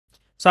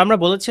So আমরা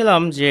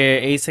বলেছিলাম যে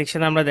এই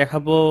সেকশনে আমরা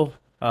দেখাবো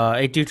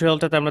এই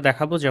টিউটোরিয়ালটাতে আমরা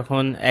দেখাবো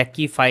যখন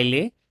একই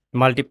ফাইলে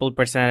multiple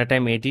person at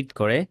time edit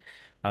করে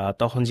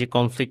তখন যে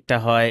কনফ্লিক্টটা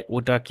হয়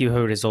ওটা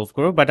কিভাবে রিজলভ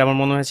করবো। বাট আমার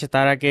মনে হয়েছে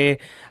তার আগে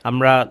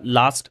আমরা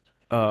লাস্ট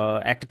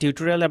একটা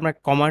টিউটোরিয়ালে আমরা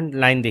কমান্ড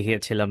লাইন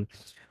দেখিয়েছিলাম।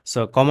 So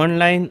command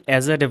line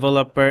as a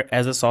developer,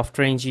 as a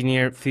software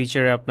engineer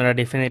ফিউচারে আপনারা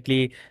ডেফিনেটলি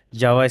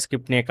জাভা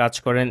স্ক্রিপ্ট নিয়ে কাজ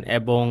করেন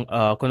এবং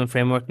কোনো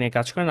ফ্রেমওয়ার্ক নিয়ে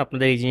কাজ করেন,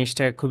 আপনাদের এই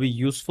জিনিসটা খুবই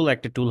ইউজফুল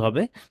একটা টুল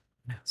হবে।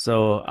 সো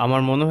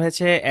আমার মনে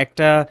হয়েছে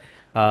একটা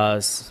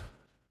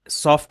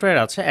সফটওয়্যার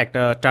আছে,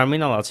 একটা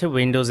টার্মিনাল আছে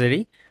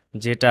উইন্ডোজেরই,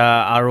 যেটা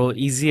আরও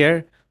ইজিয়ার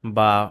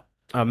বা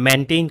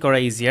মেনটেন করা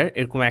ইজিয়ার,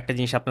 এরকম একটা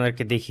জিনিস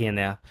আপনাদেরকে দেখিয়ে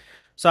নেওয়া।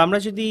 সো আমরা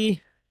যদি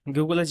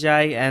গুগলে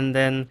যাই অ্যান্ড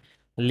দেন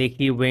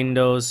লিখি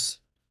উইন্ডোজ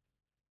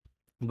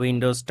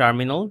উইন্ডোজ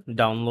টার্মিনাল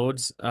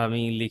ডাউনলোডস,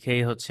 আমি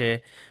লিখেই হচ্ছে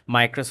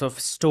মাইক্রোসফট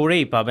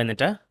স্টোরেই পাবেন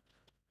এটা।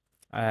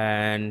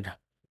 অ্যান্ড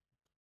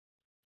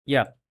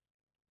ইয়া,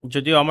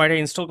 যদিও আমার এটা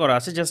ইনস্টল করা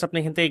আছে, জাস্ট আপনি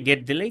এখান থেকে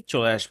গেট দিলেই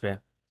চলে আসবে।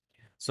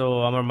 সো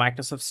আমার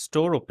মাইক্রোসফট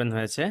স্টোর ওপেন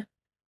হয়েছে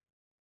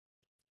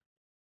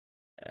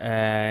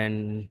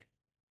and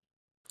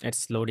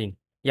it's loading.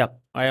 Yep,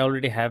 I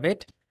already have it.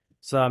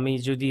 So আমি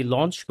যদি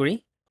লঞ্চ করি,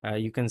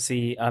 you can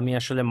see আমি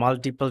আসলে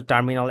multiple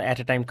terminal at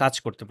a time কাজ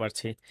করতে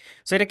পারছি।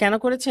 সো এটা কেন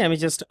করেছি আমি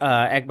জাস্ট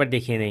একবার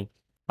দেখিয়ে নেই।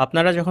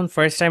 আপনারা যখন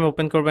ফার্স্ট টাইম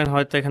ওপেন করবেন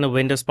হয়তো এখানে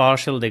উইন্ডোজ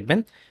পাওয়ারশেল দেখবেন।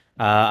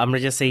 আমরা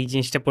জাস্ট এই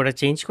জিনিসটা পরে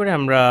চেঞ্জ করে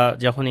আমরা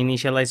যখন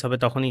ইনিশিয়ালাইজ হবে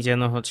তখনই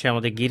যেন হচ্ছে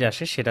আমাদের গিট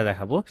আসে সেটা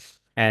দেখাবো।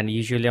 অ্যান্ড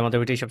ইউজুয়ালি আমাদের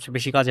ওইটাই সবচেয়ে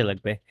বেশি কাজে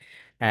লাগবে।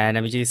 অ্যান্ড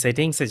আমি যদি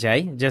সেটিংসে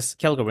যাই, জাস্ট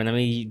খেয়াল করবেন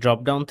আমি ড্রপ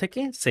ডাউন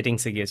থেকে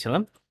সেটিংসে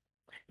গিয়েছিলাম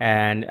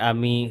অ্যান্ড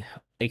আমি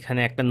এখানে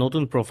একটা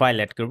নতুন প্রোফাইল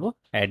অ্যাড করব,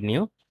 অ্যাড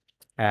নিউ,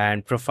 অ্যান্ড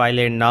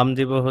প্রোফাইলের নাম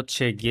দেব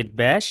হচ্ছে গিট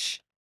ব্যাশ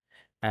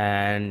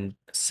অ্যান্ড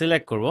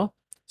সিলেক্ট করব।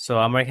 সো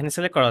আমার এখানে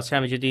সিলেক্ট করা আছে,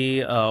 আমি যদি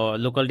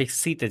লোকাল ডিস্ক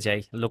সিতে যাই,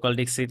 লোকাল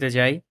ডিস্ক সিতে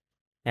যাই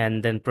অ্যান্ড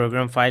দেন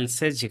প্রোগ্রাম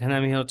ফাইলসে যেখানে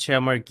আমি হচ্ছে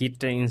আমার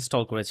গিটটা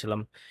ইনস্টল করেছিলাম,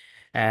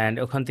 অ্যান্ড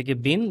ওখান থেকে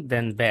বিন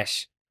দেন ব্যাশ।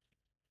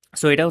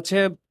 সো এটা হচ্ছে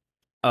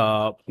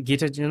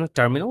গিটের জন্য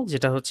টার্মিনাল,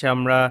 যেটা হচ্ছে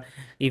আমরা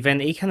ইভেন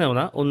এইখানেও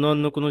না, অন্য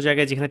অন্য কোনো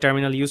জায়গায় যেখানে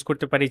টার্মিনাল ইউজ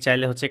করতে পারি,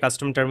 চাইলে হচ্ছে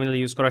কাস্টম টার্মিনাল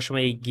ইউজ করার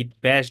সময় এই গিট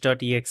ব্যাশ ডট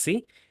ইএক্সি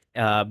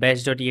ব্যাশ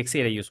ডট ইএক্সি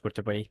এটা ইউজ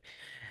করতে পারি।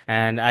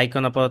 অ্যান্ড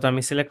আইকন আপাতত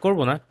আমি সিলেক্ট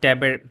করবো না,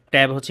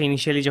 ট্যাব হচ্ছে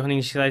ইনিশিয়ালি যখন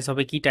ইনিশিয়ালাইজ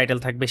হবে কি টাইটেল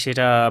থাকবে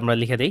সেটা আমরা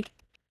লিখে দিই,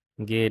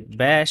 গিট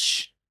ব্যাশ।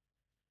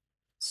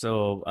 সো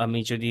আমি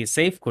যদি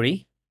সেভ করি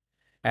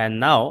অ্যান্ড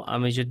নাও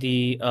আমি যদি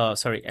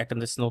সরি একটা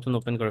নতুন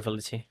ওপেন করে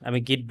ফেলেছি, আমি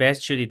গিট ব্যাশ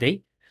যদি দেই,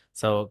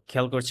 সো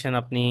খেয়াল করছেন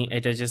আপনি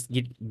এটা জাস্ট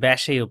গিট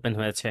ব্যাশেই ওপেন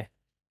হয়েছে।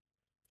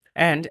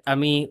 অ্যান্ড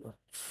আমি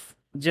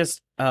জাস্ট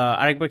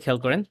আরেকবার খেয়াল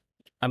করেন,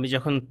 আমি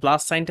যখন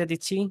প্লাস সাইনটা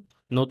দিচ্ছি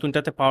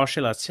নতুনটাতে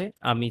পাওয়ারশেল আছে,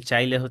 আমি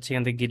চাইলে হচ্ছে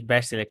এখান থেকে গিট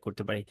ব্যাশ সিলেক্ট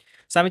করতে পারি।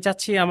 সো আমি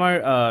চাচ্ছি আমার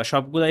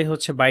সবগুলাই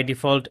হচ্ছে বাই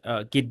ডিফল্ট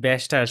গিট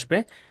ব্যাশটা আসবে।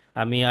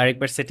 আমি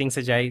আরেকবার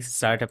সেটিংসে যাই,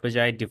 স্টার্ট আপে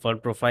যাই, ডিফল্ট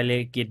প্রোফাইলে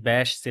গিট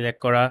ব্যাশ সিলেক্ট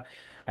করা,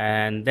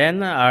 অ্যান্ড দেন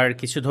আর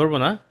কিছু ধরবো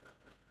না।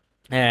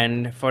 অ্যান্ড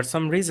ফর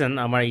সাম রিজন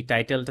আমার এই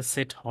টাইটেলটা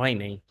সেট হয়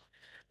নাই।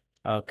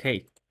 ওকে,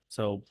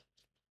 সো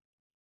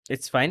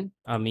ইটস ফাইন।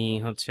 আমি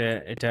হচ্ছে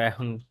এটা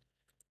এখন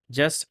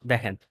জাস্ট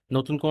দেখেন,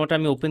 নতুন কোনোটা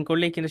আমি ওপেন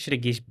করলেই কিন্তু সেটা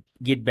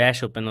গিট ব্যাশ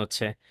ওপেন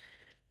হচ্ছে।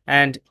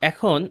 অ্যান্ড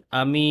এখন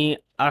আমি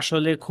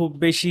আসলে খুব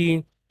বেশি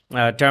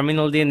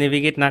টার্মিনাল দিয়ে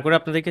নেভিগেট না করে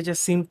আপনাদেরকে যে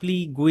সিম্পলি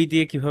গুই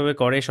দিয়ে কিভাবে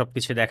করে সব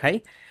কিছু দেখাই।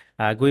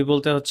 গুই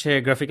বলতে হচ্ছে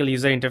গ্রাফিক্যাল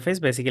ইউজার ইন্টারফেস,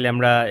 বেসিক্যালি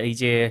আমরা এই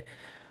যে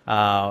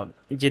আহ,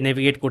 যে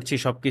নেভিগেট করছি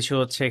সব কিছু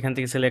হচ্ছে এখান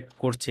থেকে সিলেক্ট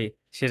করছি,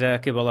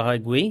 সেটাকে বলা হয়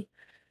গুই।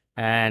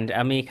 অ্যান্ড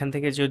আমি এখান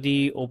থেকে যদি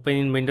ওপেন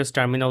ইন উইন্ডোজ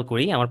টার্মিনাল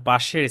করি, আমার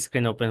পাশের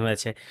স্ক্রিন ওপেন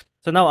হয়েছে।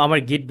 তো নাও আমার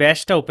গিট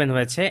ব্যাশটা ওপেন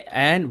হয়েছে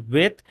অ্যান্ড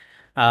উইথ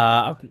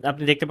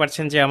আপনি দেখতে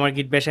পাচ্ছেন যে আমার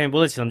গিট ব্যাশ, আমি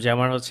বলেছিলাম যে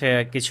আমার হচ্ছে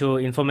কিছু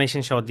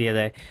ইনফরমেশন সহ দিয়ে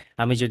দেয়।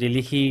 আমি যদি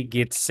লিখি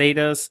গিট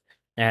স্টেটাস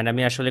অ্যান্ড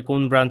আমি আসলে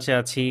কোন ব্রাঞ্চে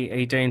আছি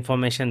এইটা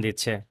ইনফরমেশন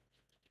দিচ্ছে।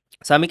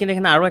 সো আমি কিন্তু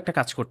এখানে আরও একটা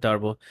কাজ করতে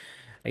পারবো।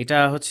 এটা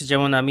হচ্ছে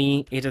যেমন আমি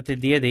এটাতে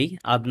দিয়ে দেই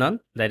Adnan,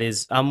 that is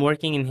um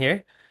working in here.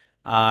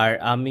 আর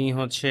আমি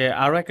হচ্ছে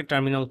আরও একটা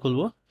টার্মিনাল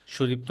খুলবো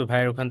সুদীপ্ত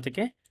ভাইয়ের ওখান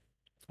থেকে,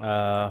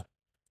 আহ,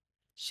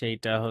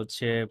 সেইটা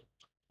হচ্ছে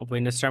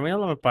উইন্ডোজ টার্মিনাল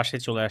আমার পাশে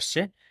চলে আসছে।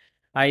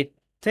 I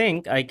think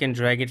I can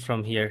drag it from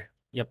here.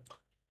 Yup,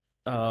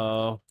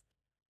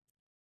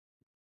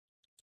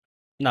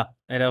 না,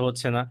 এটা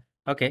হচ্ছে না।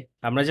 ওকে,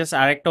 আমরা জাস্ট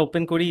আরেকটা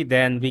ওপেন করি,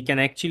 then we can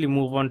actually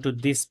move on to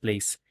this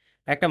place.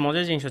 একটা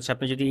মজার জিনিস হচ্ছে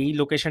আপনি যদি এই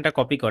লোকেশনটা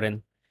কপি করেন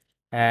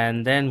and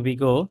then we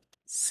go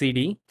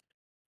CD,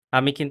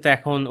 আমি কিন্তু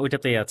এখন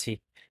ওইটাতেই আছি।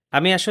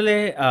 আমি আসলে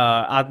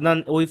আদনান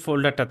ওই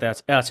ফোল্ডারটাতে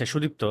আছে আছে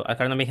সুদীপ্ত,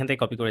 কারণ আমি এখান থেকে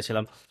কপি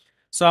করেছিলাম।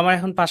 সো আমার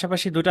এখন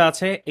পাশাপাশি দুটো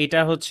আছে, এটা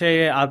হচ্ছে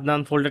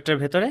আদনান ফোল্ডারটার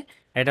ভেতরে,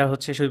 এটা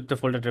হচ্ছে সুদীপ্ত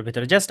ফোল্ডারটার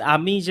ভেতরে। জাস্ট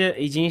আমি যে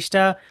এই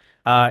জিনিসটা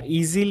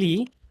ইজিলি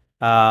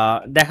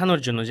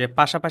দেখানোর জন্য যে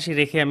পাশাপাশি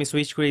রেখে আমি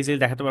সুইচ করে ইজিলি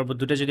দেখাতে পারবো,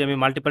 দুটো যদি আমি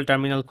মাল্টিপল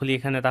টার্মিনাল খুলি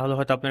এখানে তাহলে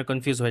হয়তো আপনার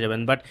কনফিউজ হয়ে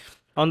যাবেন। But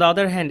on the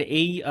other hand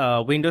এই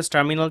উইন্ডোজ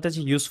টার্মিনালটা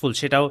যে ইউজফুল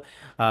সেটাও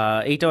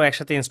এইটাও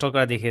একসাথে ইনস্টল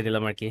করা দেখিয়ে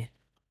দিলাম আর কি।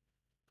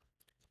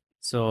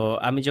 সো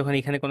আমি যখন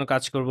এখানে কোনো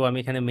কাজ করব, আমি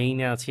এখানে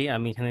মেইনে আছি,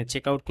 আমি এখানে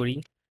চেক আউট করি,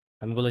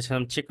 আমি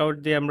বলেছিলাম চেকআউট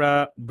দিয়ে আমরা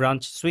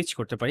ব্রাঞ্চ সুইচ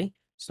করতে পারি।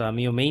 সো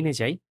আমিও মেইনে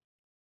যাই।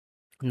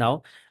 নাও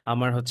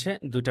আমার হচ্ছে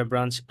 ২ টা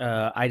ব্রাঞ্চ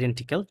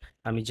আইডেন্টিক্যাল।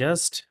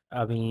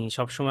 আমি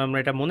সবসময় আমরা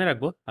এটা মনে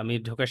রাখবো। আমি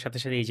ঢোকার সাথে,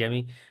 সাথে এই যে আমি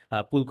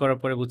পুল করার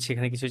পরে বুঝছি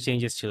এখানে কিছু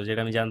চেঞ্জেস ছিল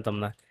যেটা আমি জানতাম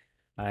না।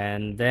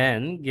 And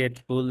then gate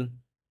pool.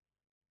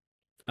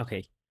 Okay.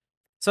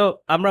 So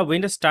আমরা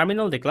উইন্ডোজ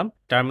টার্মিনাল দেখলাম।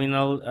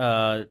 টার্মিনাল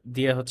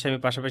দিয়ে হচ্ছে আমি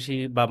পাশাপাশি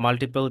বা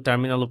মাল্টিপল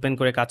টার্মিনাল ওপেন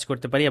করে কাজ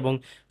করতে পারি এবং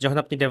যখন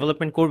আপনি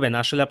ডেভেলপমেন্ট করবেন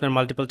আসলে আপনার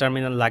মাল্টিপল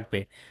টার্মিনাল লাগবে।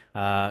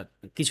 আহ,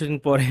 কিছুদিন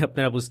পরে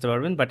আপনারা বুঝতে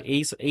পারবেন। বাট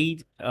এই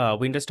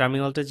উইন্ডোজ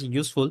টার্মিনালটা যে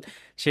ইউজফুল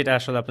সেটা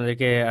আসলে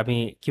আপনাদেরকে আমি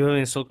কিভাবে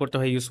ইনস্টল করতে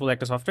হয় ইউজফুল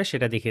একটা সফটওয়্যার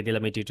সেটা দেখিয়ে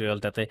দিলাম এই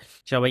টিউটোরিয়ালটাতে।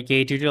 সবাইকে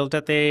এই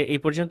টিউটোরিয়ালটাতে এই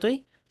পর্যন্তই।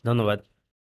 ধন্যবাদ।